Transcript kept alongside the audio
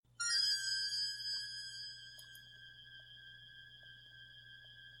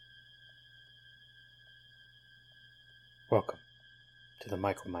Welcome to the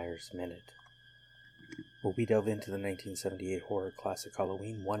Michael Myers Minute, where we delve into the 1978 horror classic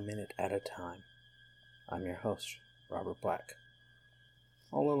Halloween 1 minute at a time. I'm your host, Robert Black.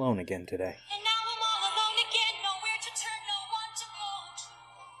 All alone again today. And now I'm all alone again, nowhere to turn, no one to go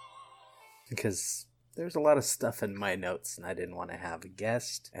to. Because there's a lot of stuff in my notes and I didn't want to have a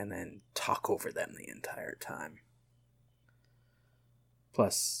guest and then talk over them the entire time.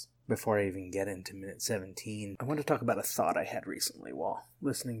 Plus, before I even get into minute 17, I want to talk about a thought I had recently while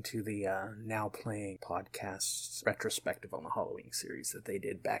listening to the Now Playing podcast retrospective on the Halloween series that they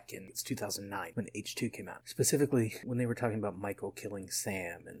did back in 2009 when H2 came out. Specifically, when they were talking about Michael killing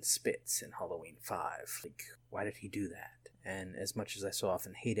Sam and Spitz in Halloween 5. Like, why did he do that? And as much as I so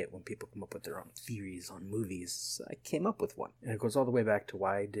often hate it when people come up with their own theories on movies, I came up with one. And it goes all the way back to,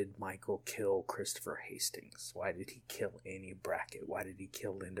 why did Michael kill Christopher Hastings? Why did he kill Annie Brackett? Why did he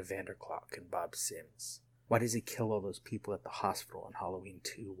kill Linda Vanderklok and Bob Sims? Why does he kill all those people at the hospital in Halloween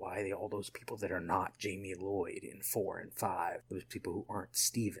 2? Why all those people that are not Jamie Lloyd in 4 and 5? Those people who aren't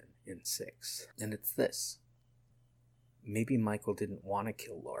Steven in 6. And it's this. Maybe Michael didn't want to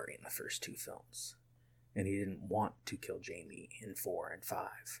kill Laurie in the first 2 films. And he didn't want to kill Jamie in 4 and 5.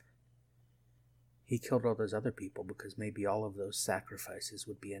 He killed all those other people because maybe all of those sacrifices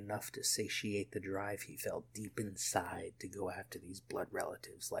would be enough to satiate the drive he felt deep inside to go after these blood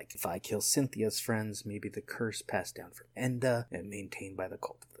relatives. Like, if I kill Cynthia's friends, maybe the curse passed down from Enda and maintained by the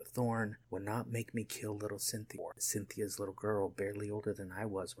Cult of the Thorn would not make me kill little Cynthia, or Cynthia's little girl barely older than I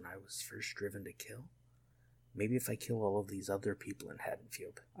was when I was first driven to kill. Maybe if I kill all of these other people in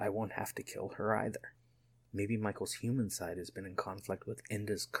Haddonfield, I won't have to kill her either. Maybe Michael's human side has been in conflict with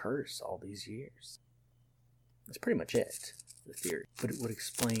Enda's curse all these years. That's pretty much it, the theory. But it would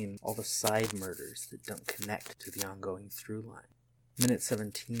explain all the side murders that don't connect to the ongoing through line. Minute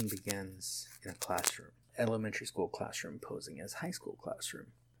 17 begins in a classroom, elementary school classroom posing as high school classroom.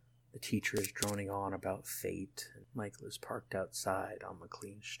 The teacher is droning on about fate, and Michael is parked outside on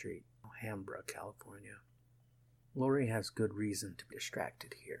McLean Street, Alhambra, California. Laurie has good reason to be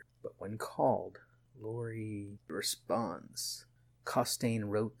distracted here, but when called, Laurie responds. Costain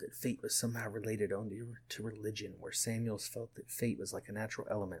wrote that fate was somehow related only to religion, where Samuels felt that fate was like a natural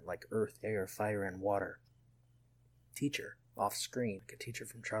element, like earth, air, fire, and water. Teacher, off screen, like a teacher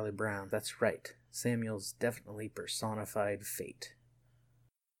from Charlie Brown. That's right, Samuels definitely personified fate.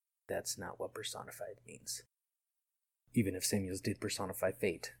 That's not what personified means. Even if Samuels did personify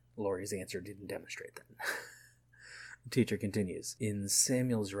fate, Laurie's answer didn't demonstrate that. The teacher continues, in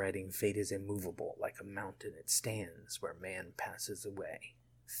Samuel's writing, fate is immovable, like a mountain it stands where man passes away.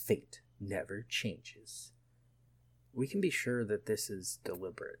 Fate never changes. We can be sure that this is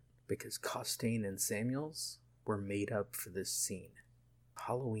deliberate, because Costain and Samuels were made up for this scene.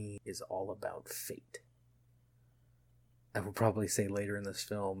 Halloween is all about fate. I will probably say later in this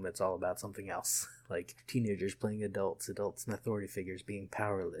film it's all about something else, like teenagers playing adults and authority figures being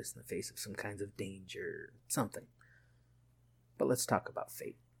powerless in the face of some kinds of danger, something. But let's talk about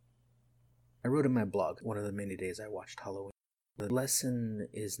fate. I wrote in my blog, one of the many days I watched Halloween, the lesson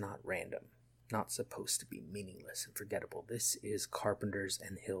is not random, not supposed to be meaningless and forgettable. This is Carpenter's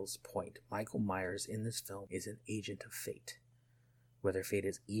and Hill's point. Michael Myers in this film is an agent of fate. Whether fate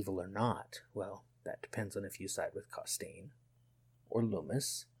is evil or not, well, that depends on if you side with Costain or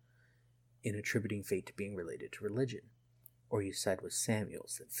Loomis in attributing fate to being related to religion. Or you side with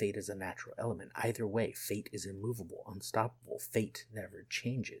Samuels, that fate is a natural element. Either way, fate is immovable, unstoppable. Fate never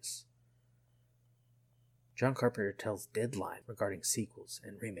changes. John Carpenter tells Deadline regarding sequels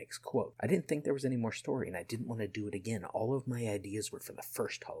and remakes, quote, I didn't think there was any more story and I didn't want to do it again. All of my ideas were for the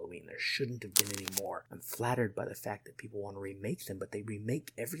first Halloween. There shouldn't have been any more. I'm flattered by the fact that people want to remake them, but they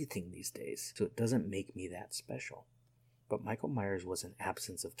remake everything these days, so it doesn't make me that special. But Michael Myers was an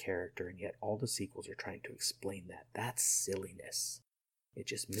absence of character, and yet all the sequels are trying to explain that. That's silliness. It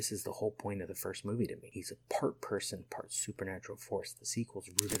just misses the whole point of the first movie to me. He's a part person, part supernatural force. The sequel's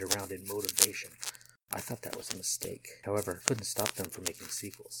rooted around in motivation. I thought that was a mistake. However, I couldn't stop them from making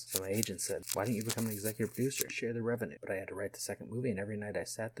sequels. So my agent said, why don't you become an executive producer and share the revenue? But I had to write the second movie, and every night I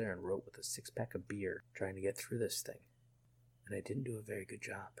sat there and wrote with a 6-pack of beer, trying to get through this thing. And I didn't do a very good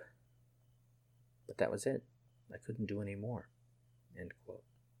job. But that was it. I couldn't do any more. End quote.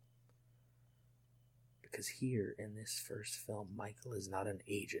 Because here in this first film, Michael is not an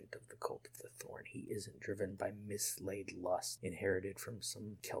agent of the Cult of the Thorn. He isn't driven by mislaid lust inherited from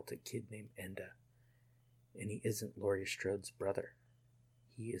some Celtic kid named Enda. And he isn't Laurie Strode's brother.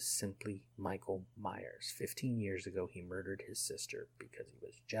 He is simply Michael Myers. 15 years ago, he murdered his sister because he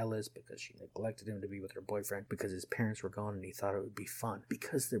was jealous, because she neglected him to be with her boyfriend, because his parents were gone and he thought it would be fun,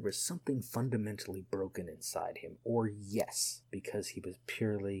 because there was something fundamentally broken inside him, or yes, because he was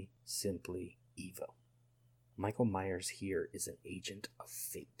purely, simply evil. Michael Myers here is an agent of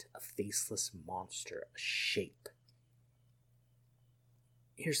fate, a faceless monster, a shape.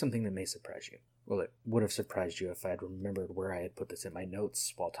 Here's something that may surprise you. Well, it would have surprised you if I had remembered where I had put this in my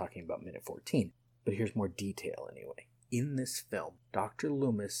notes while talking about minute 14, but here's more detail anyway. In this film, Dr.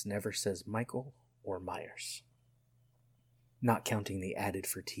 Loomis never says Michael or Myers. Not counting the added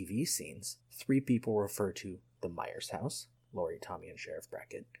for TV scenes, 3 people refer to the Myers house, Laurie, Tommy, and Sheriff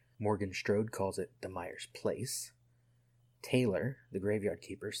Brackett. Morgan Strode calls it the Myers place. Taylor, the graveyard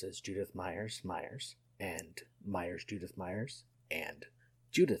keeper, says Judith Myers, Myers, and Myers, Judith Myers, and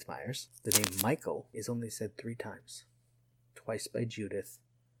Judith Myers. The name Michael is only said 3 times. Twice by Judith,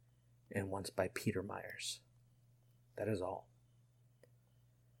 and once by Peter Myers. That is all.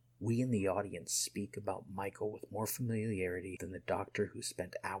 We in the audience speak about Michael with more familiarity than the doctor who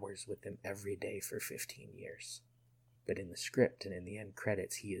spent hours with him every day for 15 years. But in the script and in the end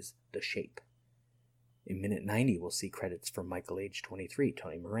credits, he is the shape. In minute 90, we'll see credits for Michael age 23,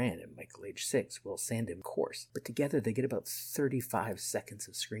 Tony Moran, and Michael age 6, Will Sandin, of course. But together they get about 35 seconds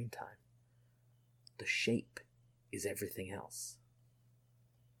of screen time. The shape is everything else.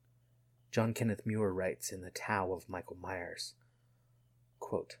 John Kenneth Muir writes in The Tao of Michael Myers,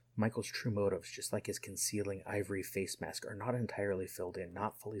 quote, Michael's true motives, just like his concealing ivory face mask, are not entirely filled in,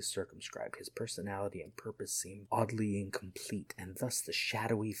 not fully circumscribed. His personality and purpose seem oddly incomplete, and thus the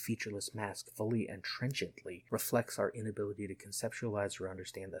shadowy, featureless mask fully and trenchantly reflects our inability to conceptualize or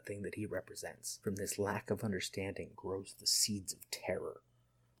understand the thing that he represents. From this lack of understanding grows the seeds of terror.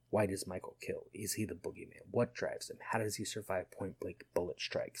 Why does Michael kill? Is he the boogeyman? What drives him? How does he survive point-blank bullet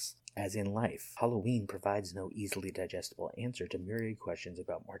strikes? As in life, Halloween provides no easily digestible answer to myriad questions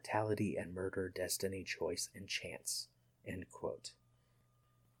about mortality and murder, destiny, choice, and chance. End quote.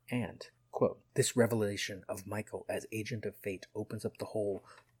 And, quote, this revelation of Michael as agent of fate opens up the whole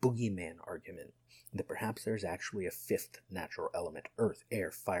boogeyman argument, that perhaps there's actually a 5th natural element, earth,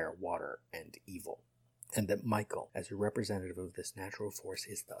 air, fire, water, and evil. And that Michael, as a representative of this natural force,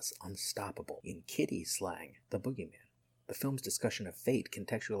 is thus unstoppable. In kiddie slang, the boogeyman. The film's discussion of fate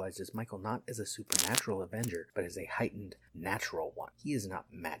contextualizes Michael not as a supernatural avenger, but as a heightened natural one. He is not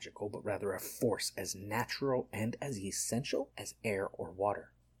magical, but rather a force as natural and as essential as air or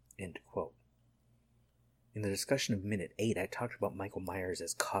water. End quote. In the discussion of minute 8, I talked about Michael Myers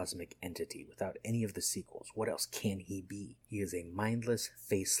as cosmic entity without any of the sequels. What else can he be? He is a mindless,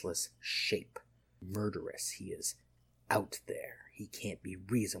 faceless shape. Murderous. He is out there. He can't be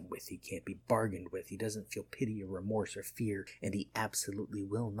reasoned with. He can't be bargained with. He doesn't feel pity or remorse or fear, and he absolutely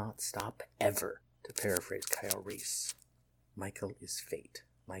will not stop ever, to paraphrase Kyle Reese. Michael is fate.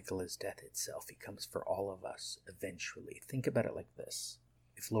 Michael is death itself. He comes for all of us, eventually. Think about it like this.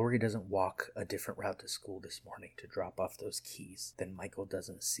 If Laurie doesn't walk a different route to school this morning to drop off those keys, then Michael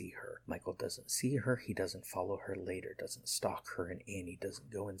doesn't see her. Michael doesn't see her, he doesn't follow her later, doesn't stalk her and Annie,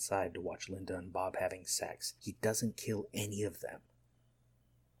 doesn't go inside to watch Linda and Bob having sex. He doesn't kill any of them.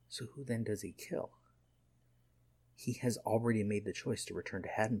 So who then does he kill? He has already made the choice to return to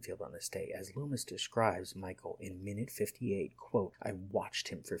Haddonfield on this day. As Loomis describes Michael in minute 58, quote, I watched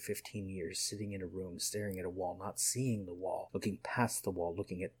him for 15 years, sitting in a room, staring at a wall, not seeing the wall, looking past the wall,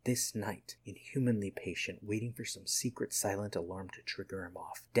 looking at this night, inhumanly patient, waiting for some secret silent alarm to trigger him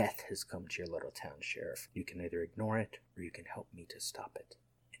off. Death has come to your little town, Sheriff. You can either ignore it, or you can help me to stop it.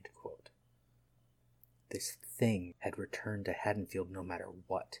 End quote. This thing had returned to Haddonfield no matter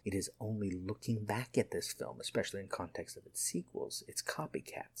what. It is only looking back at this film, especially in context of its sequels, its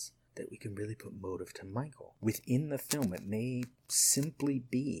copycats, that we can really put motive to Michael. Within the film, it may simply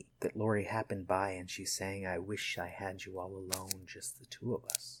be that Laurie happened by and she's saying, I wish I had you all alone, just the two of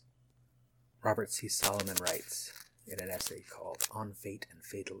us. Robert C. Solomon writes in an essay called On Fate and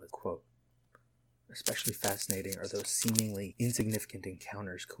Fatalism, quote, especially fascinating are those seemingly insignificant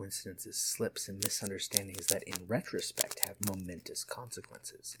encounters, coincidences, slips, and misunderstandings that in retrospect have momentous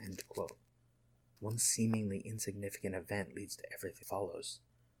consequences. End quote. One seemingly insignificant event leads to everything that follows.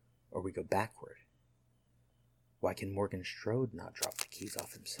 Or we go backward. Why can Morgan Strode not drop the keys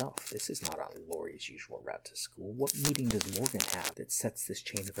off himself? This is not on Laurie's usual route to school. What meeting does Morgan have that sets this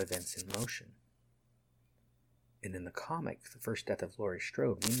chain of events in motion? And in the comic, The First Death of Laurie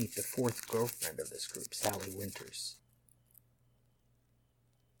Strode, we meet the 4th girlfriend of this group, Sally Winters.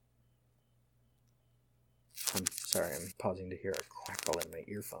 I'm sorry, I'm pausing to hear a crackle in my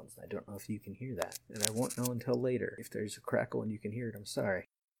earphones, and I don't know if you can hear that. And I won't know until later. If there's a crackle and you can hear it, I'm sorry.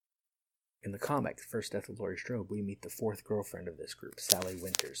 In the comic, The First Death of Laurie Strode, we meet the fourth girlfriend of this group, Sally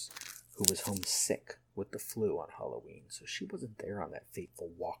Winters, who was home sick with the flu on Halloween, so she wasn't there on that fateful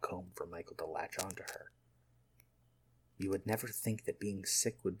walk home for Michael to latch onto her. You would never think that being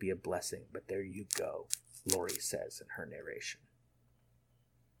sick would be a blessing, but there you go, Laurie says in her narration.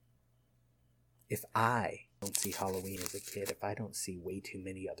 If I don't see Halloween as a kid, if I don't see way too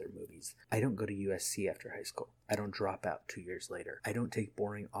many other movies, I don't go to USC after high school, I don't drop out 2 years later, I don't take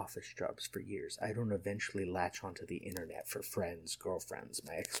boring office jobs for years, I don't eventually latch onto the internet for friends, girlfriends,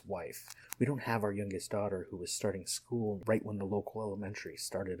 my ex-wife. We don't have our youngest daughter who was starting school right when the local elementary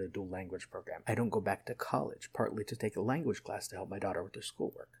started a dual language program. I don't go back to college, partly to take a language class to help my daughter with her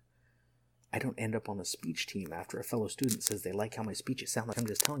schoolwork. I don't end up on the speech team after a fellow student says they like how my speeches sound like I'm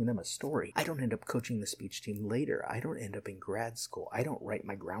just telling them a story. I don't end up coaching the speech team later. I don't end up in grad school. I don't write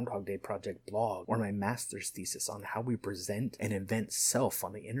my Groundhog Day Project blog or my master's thesis on how we present and invent self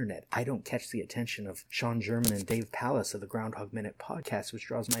on the internet. I don't catch the attention of Sean German and Dave Pallas of the Groundhog Minute podcast, which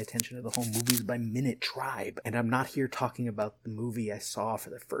draws my attention to the whole Movies by Minute tribe. And I'm not here talking about the movie I saw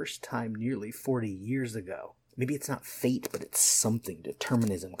for the first time nearly 40 years ago. Maybe it's not fate, but it's something.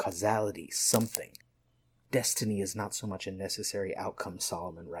 Determinism, causality, something. Destiny is not so much a necessary outcome,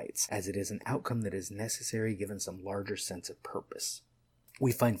 Solomon writes, as it is an outcome that is necessary given some larger sense of purpose.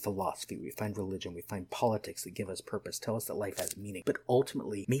 We find philosophy, we find religion, we find politics that give us purpose, tell us that life has meaning. But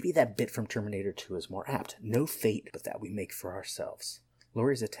ultimately, maybe that bit from Terminator 2 is more apt. No fate, but that we make for ourselves.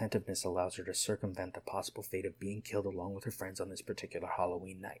 Laurie's attentiveness allows her to circumvent the possible fate of being killed along with her friends on this particular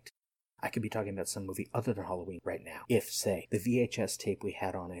Halloween night. I could be talking about some movie other than Halloween right now. If, say, the VHS tape we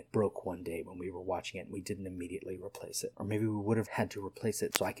had on it broke one day when we were watching it and we didn't immediately replace it. Or maybe we would have had to replace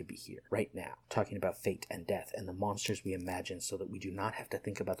it so I could be here, right now, talking about fate and death and the monsters we imagine so that we do not have to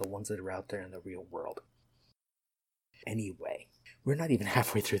think about the ones that are out there in the real world. Anyway, we're not even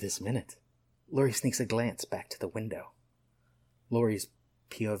halfway through this minute. Laurie sneaks a glance back to the window. Laurie's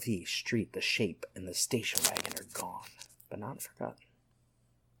POV, street, the shape, and the station wagon are gone, but not forgotten.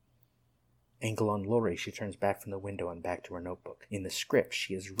 Angle on Laurie, she turns back from the window and back to her notebook. In the script,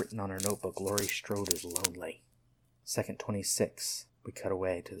 she has written on her notebook, Laurie Strode is lonely. Second 26, we cut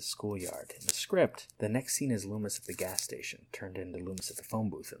away to the schoolyard. In the script, the next scene is Loomis at the gas station, turned into Loomis at the phone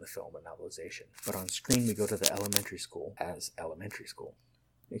booth in the film and novelization. But on screen, we go to the elementary school as elementary school.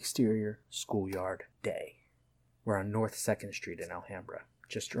 Exterior, schoolyard, day. We're on North 2nd Street in Alhambra,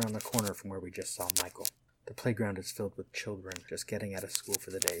 just around the corner from where we just saw Michael. The playground is filled with children just getting out of school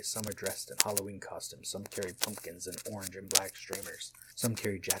for the day. Some are dressed in Halloween costumes. Some carry pumpkins and orange and black streamers. Some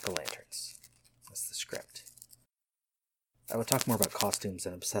carry jack-o'-lanterns. That's the script. I will talk more about costumes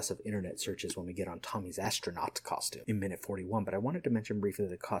and obsessive internet searches when we get on Tommy's astronaut costume in minute 41, but I wanted to mention briefly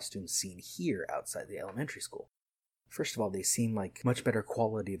the costumes seen here outside the elementary school. First of all, they seem like much better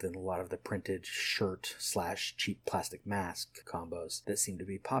quality than a lot of the printed shirt/cheap plastic mask combos that seemed to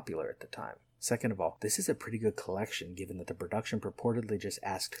be popular at the time. Second of all, this is a pretty good collection given that the production purportedly just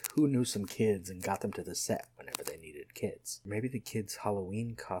asked who knew some kids and got them to the set whenever they needed kids. Maybe the kids'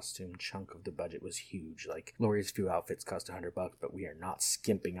 Halloween costume chunk of the budget was huge, like Laurie's few outfits cost $100, but we are not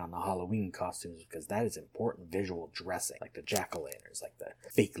skimping on the Halloween costumes because that is important visual dressing, like the jack-o'-lanterns, like the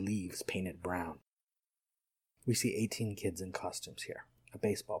fake leaves painted brown. We see 18 kids in costumes here. A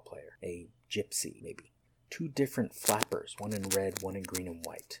baseball player, a gypsy maybe. 2 different flappers, one in red, one in green and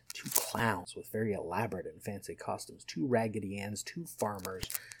white. 2 clowns with very elaborate and fancy costumes. 2 Raggedy Anns, 2 farmers,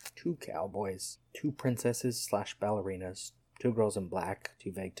 2 cowboys, 2 princesses/ballerinas, 2 girls in black.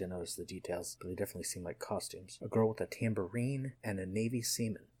 Too vague to notice the details, but they definitely seem like costumes. A girl with a tambourine and a Navy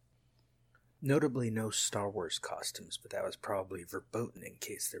seaman. Notably no Star Wars costumes, but that was probably verboten in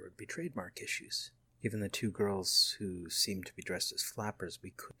case there would be trademark issues. Given the 2 girls who seem to be dressed as flappers,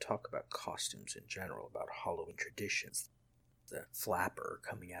 we could talk about costumes in general, about Halloween traditions. The flapper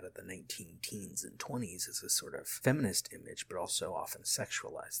coming out of the 19-teens and 20s is a sort of feminist image, but also often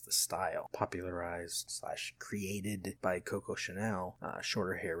sexualized. The style, popularized/created by Coco Chanel,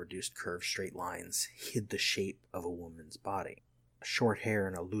 shorter hair, reduced curves, straight lines, hid the shape of a woman's body. Short hair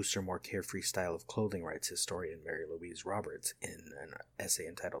and a looser, more carefree style of clothing, writes historian Mary Louise Roberts in an essay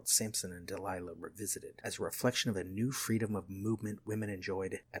entitled Samson and Delilah Revisited, as a reflection of a new freedom of movement women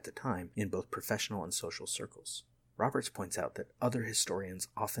enjoyed at the time in both professional and social circles. Roberts points out that other historians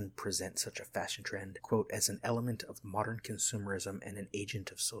often present such a fashion trend, quote, as an element of modern consumerism and an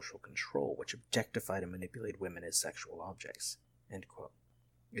agent of social control, which objectified and manipulated women as sexual objects, end quote.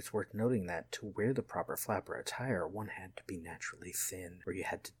 It's worth noting that to wear the proper flapper attire, one had to be naturally thin, or you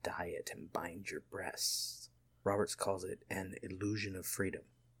had to dye it and bind your breasts. Roberts calls it an illusion of freedom,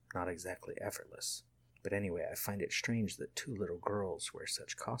 not exactly effortless. But anyway, I find it strange that two little girls wear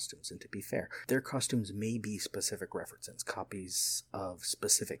such costumes, and to be fair, their costumes may be specific references, copies of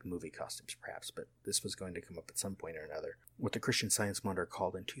specific movie costumes perhaps, but this was going to come up at some point or another. What the Christian Science Monitor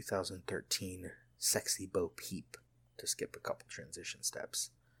called in 2013, Sexy Bo Peep, to skip a couple transition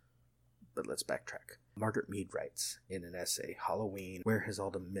steps. But let's backtrack. Margaret Mead writes in an essay, Halloween, Where Has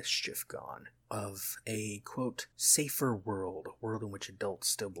All the Mischief Gone? Of a, quote, safer world, a world in which adults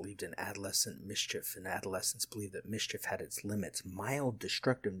still believed in adolescent mischief, and adolescents believed that mischief had its limits. Mild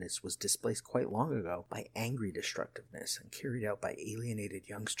destructiveness was displaced quite long ago by angry destructiveness and carried out by alienated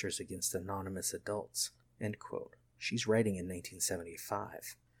youngsters against anonymous adults, end quote. She's writing in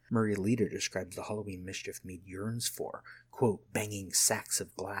 1975. Murray Leader describes the Halloween mischief Mead yearns for, quote, banging sacks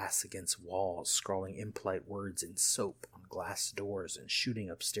of glass against walls, scrawling impolite words in soap on glass doors, and shooting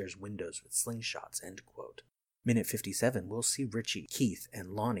upstairs windows with slingshots, end quote. Minute 57, we'll see Richie, Keith,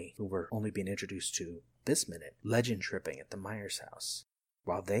 and Lonnie, who we're only being introduced to this minute, legend tripping at the Myers house,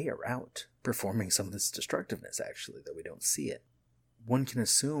 while they are out, performing some of this destructiveness, actually, though we don't see it. One can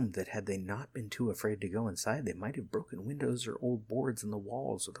assume that had they not been too afraid to go inside, they might have broken windows or old boards in the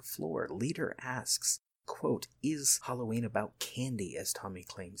walls or the floor. Leader asks, quote, is Halloween about candy, as Tommy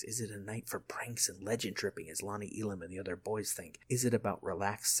claims? Is it a night for pranks and legend tripping, as Lonnie Elam and the other boys think? Is it about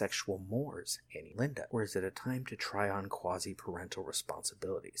relaxed sexual mores, Annie Linda? Or is it a time to try on quasi-parental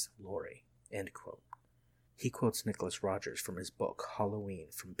responsibilities, Lori? End quote. He quotes Nicholas Rogers from his book, Halloween,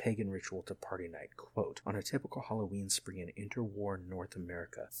 From Pagan Ritual to Party Night, quote, on a typical Halloween spree in interwar North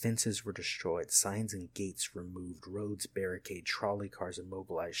America, fences were destroyed, signs and gates removed, roads barricaded, trolley cars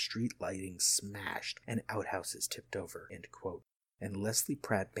immobilized, street lighting smashed, and outhouses tipped over, end quote. And Leslie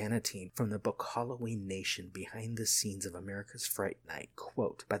Pratt Bannatyne from the book Halloween Nation, Behind the Scenes of America's Fright Night,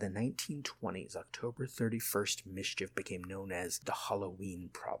 quote, by the 1920s, October 31st mischief became known as the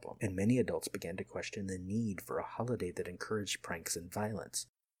Halloween problem, and many adults began to question the need for a holiday that encouraged pranks and violence.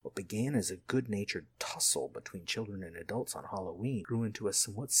 What began as a good-natured tussle between children and adults on Halloween grew into a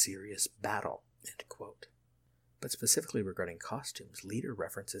somewhat serious battle, end quote. But specifically regarding costumes, Leader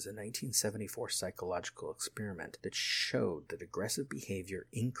references a 1974 psychological experiment that showed that aggressive behavior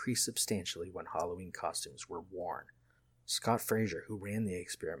increased substantially when Halloween costumes were worn. Scott Fraser, who ran the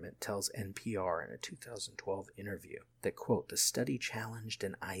experiment, tells NPR in a 2012 interview that, quote, the study challenged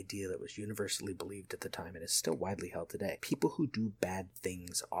an idea that was universally believed at the time and is still widely held today. People who do bad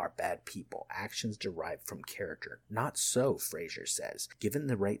things are bad people. Actions derived from character. Not so, Fraser says. Given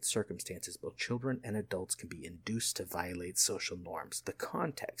the right circumstances, both children and adults can be induced to violate social norms. The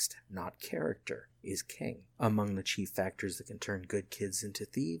context, not character, is king. Among the chief factors that can turn good kids into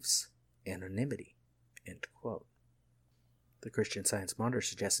thieves, anonymity, end quote. The Christian Science Monitor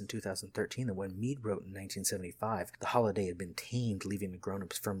suggests in 2013 that when Mead wrote in 1975, the holiday had been tamed, leaving the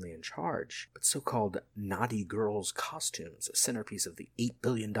grown-ups firmly in charge. But so-called naughty girls' costumes, a centerpiece of the $8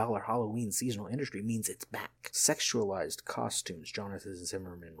 billion Halloween seasonal industry, means it's back. Sexualized costumes, Jonathan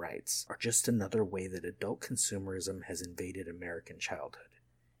Zimmerman writes, are just another way that adult consumerism has invaded American childhood.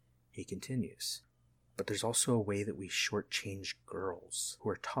 He continues, but there's also a way that we shortchange girls, who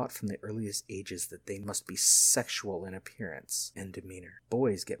are taught from the earliest ages that they must be sexual in appearance and demeanor.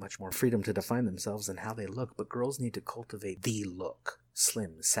 Boys get much more freedom to define themselves and how they look, but girls need to cultivate the look,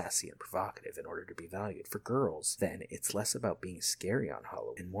 slim, sassy, and provocative, in order to be valued. For girls, then, it's less about being scary on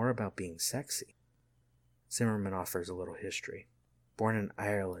Halloween and more about being sexy. Zimmerman offers a little history. Born in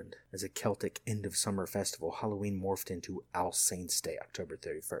Ireland as a Celtic end-of-summer festival, Halloween morphed into All Saints' Day, October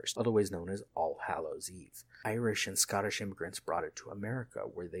 31st, otherwise known as All Hallows' Eve. Irish and Scottish immigrants brought it to America,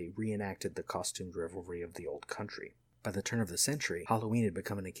 where they reenacted the costumed revelry of the old country. By the turn of the century, Halloween had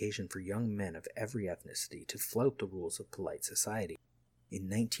become an occasion for young men of every ethnicity to flout the rules of polite society. In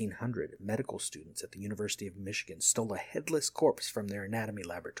 1900, medical students at the University of Michigan stole a headless corpse from their anatomy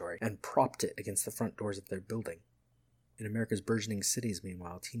laboratory and propped it against the front doors of their building. In America's burgeoning cities,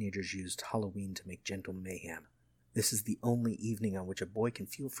 meanwhile, teenagers used Halloween to make gentle mayhem. This is the only evening on which a boy can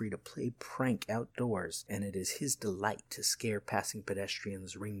feel free to play prank outdoors, and it is his delight to scare passing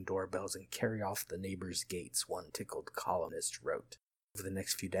pedestrians, ring doorbells, and carry off the neighbors' gates, one tickled columnist wrote. Over the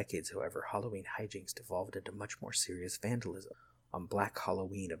next few decades, however, Halloween hijinks devolved into much more serious vandalism. On Black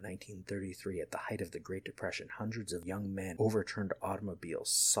Halloween of 1933, at the height of the Great Depression, hundreds of young men overturned automobiles,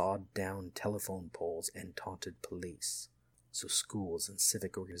 sawed down telephone poles, and taunted police. So schools and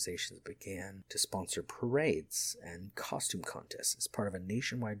civic organizations began to sponsor parades and costume contests as part of a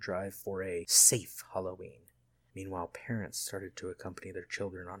nationwide drive for a safe Halloween. Meanwhile, parents started to accompany their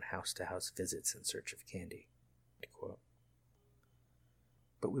children on house-to-house visits in search of candy.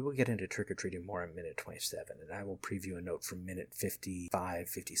 But But we will get into trick-or-treating more in minute 27, and I will preview a note from minute 55,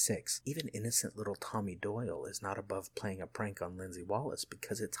 56. Even innocent little Tommy Doyle is not above playing a prank on Lindsay Wallace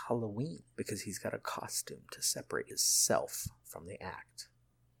because it's Halloween, because he's got a costume to separate his self from the act.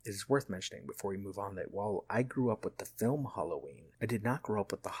 It is worth mentioning before we move on that while I grew up with the film Halloween, I did not grow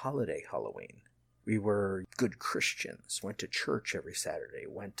up with the holiday Halloween. We were good Christians, went to church every Saturday,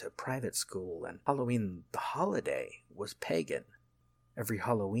 went to private school, and Halloween, the holiday, was pagan. Every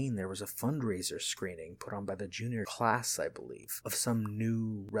Halloween there was a fundraiser screening put on by the junior class, I believe, of some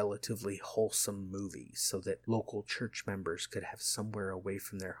new, relatively wholesome movie so that local church members could have somewhere away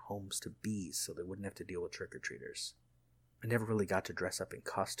from their homes to be so they wouldn't have to deal with trick-or-treaters. I never really got to dress up in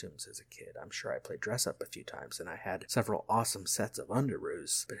costumes as a kid. I'm sure I played dress-up a few times, and I had several awesome sets of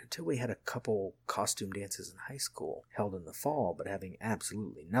underoos, but until we had a couple costume dances in high school, held in the fall, but having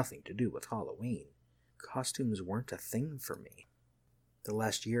absolutely nothing to do with Halloween, costumes weren't a thing for me. The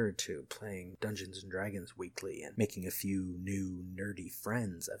last year or two, playing Dungeons & Dragons weekly and making a few new nerdy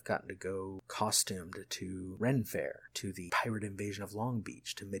friends, I've gotten to go costumed to Ren Fair, to the Pirate Invasion of Long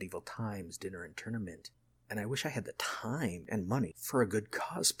Beach, to Medieval Times Dinner and Tournament. And I wish I had the time and money for a good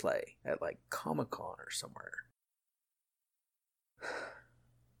cosplay at like Comic-Con or somewhere.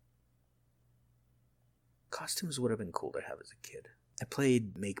 Costumes would have been cool to have as a kid. I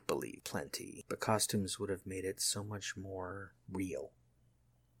played make-believe plenty, but costumes would have made it so much more real.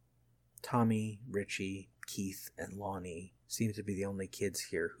 Tommy, Richie, Keith, and Lonnie seem to be the only kids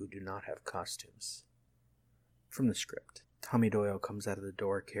here who do not have costumes. From the script. Tommy Doyle comes out of the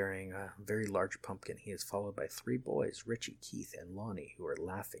door carrying a very large pumpkin. He is followed by 3 boys, Richie, Keith, and Lonnie, who are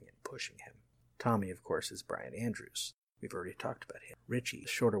laughing and pushing him. Tommy, of course, is Brian Andrews. We've already talked about him. Richie, the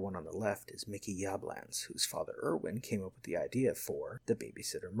shorter one on the left, is Mickey Yablans, whose father Irwin came up with the idea for The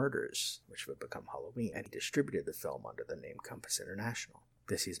Babysitter Murders, which would become Halloween, and he distributed the film under the name Compass International.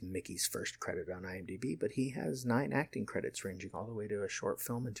 This is Mickey's first credit on IMDb, but he has 9 acting credits ranging all the way to a short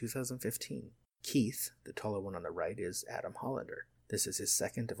film in 2015. Keith, the taller one on the right, is Adam Hollander. This is his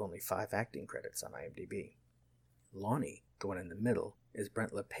second of only 5 acting credits on IMDb. Lonnie, the one in the middle, is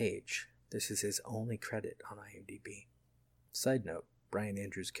Brent LePage. This is his only credit on IMDb. Side note, Brian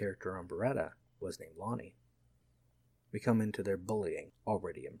Andrews' character on Beretta was named Lonnie. We come into their bullying,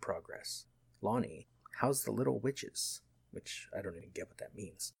 already in progress. Lonnie, how's the little witches? Which I don't even get what that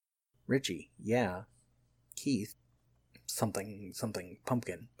means. Richie, yeah. Keith, something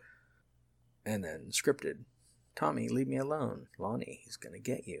pumpkin. And then scripted, Tommy, leave me alone. Lonnie, he's gonna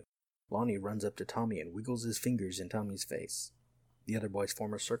get you. Lonnie runs up to Tommy and wiggles his fingers in Tommy's face. The other boys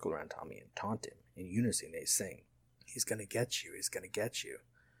form a circle around Tommy and taunt him. In unison they sing, he's gonna get you, he's gonna get you.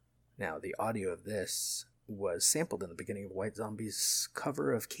 Now, the audio of this was sampled in the beginning of White Zombie's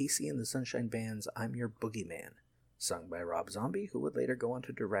cover of Casey and the Sunshine Band's I'm Your Boogeyman, sung by Rob Zombie, who would later go on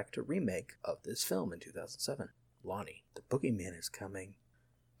to direct a remake of this film in 2007. Lonnie, the boogeyman is coming.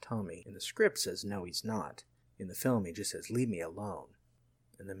 Tommy, in the script, says no, he's not. In the film, he just says, leave me alone.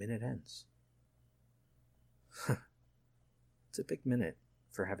 And the minute ends. It's a big minute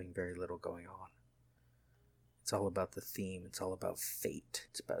for having very little going on. It's all about the theme. It's all about fate.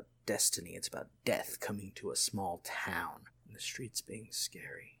 It's about destiny. It's about death coming to a small town. And the streets being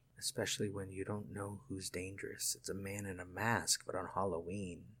scary. Especially when you don't know who's dangerous. It's a man in a mask, but on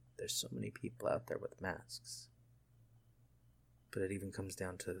Halloween, there's so many people out there with masks. But it even comes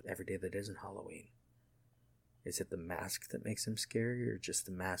down to every day that isn't Halloween. Is it the mask that makes him scary, or just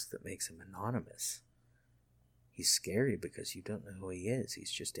the mask that makes him anonymous? He's scary because you don't know who he is.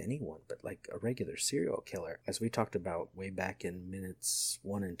 He's just anyone, but like a regular serial killer. As we talked about way back in minutes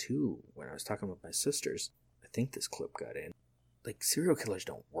 1 and 2, when I was talking with my sisters, I think this clip got in. Like, serial killers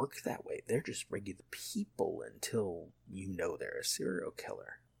don't work that way. They're just regular people until you know they're a serial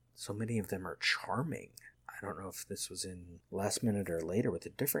killer. So many of them are charming. I don't know if this was in Last Minute or Later with a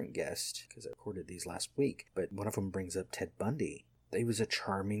different guest, because I recorded these last week, but one of them brings up Ted Bundy. He was a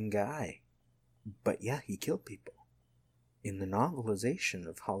charming guy. But yeah, he killed people. In the novelization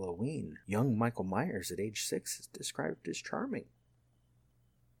of Halloween, young Michael Myers at age 6 is described as charming.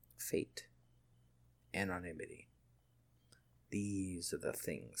 Fate. Anonymity. These are the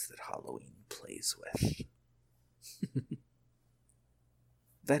things that Halloween plays with.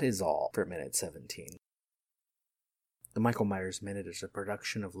 That is all for minute 17. The Michael Myers Minute is a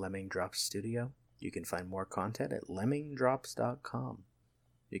production of Lemming Drops Studio. You can find more content at lemmingdrops.com.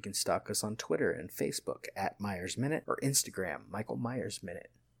 You can stalk us on Twitter and Facebook at Myers Minute, or Instagram, Michael Myers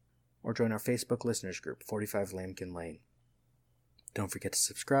Minute. Or join our Facebook listeners group, 45 Lambkin Lane. Don't forget to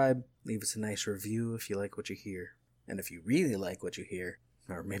subscribe, leave us a nice review if you like what you hear. And if you really like what you hear,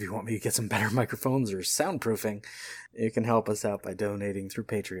 or maybe want me to get some better microphones or soundproofing, you can help us out by donating through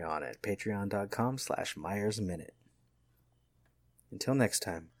Patreon at patreon.com/MyersMinute. Until next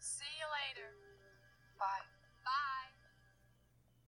time. See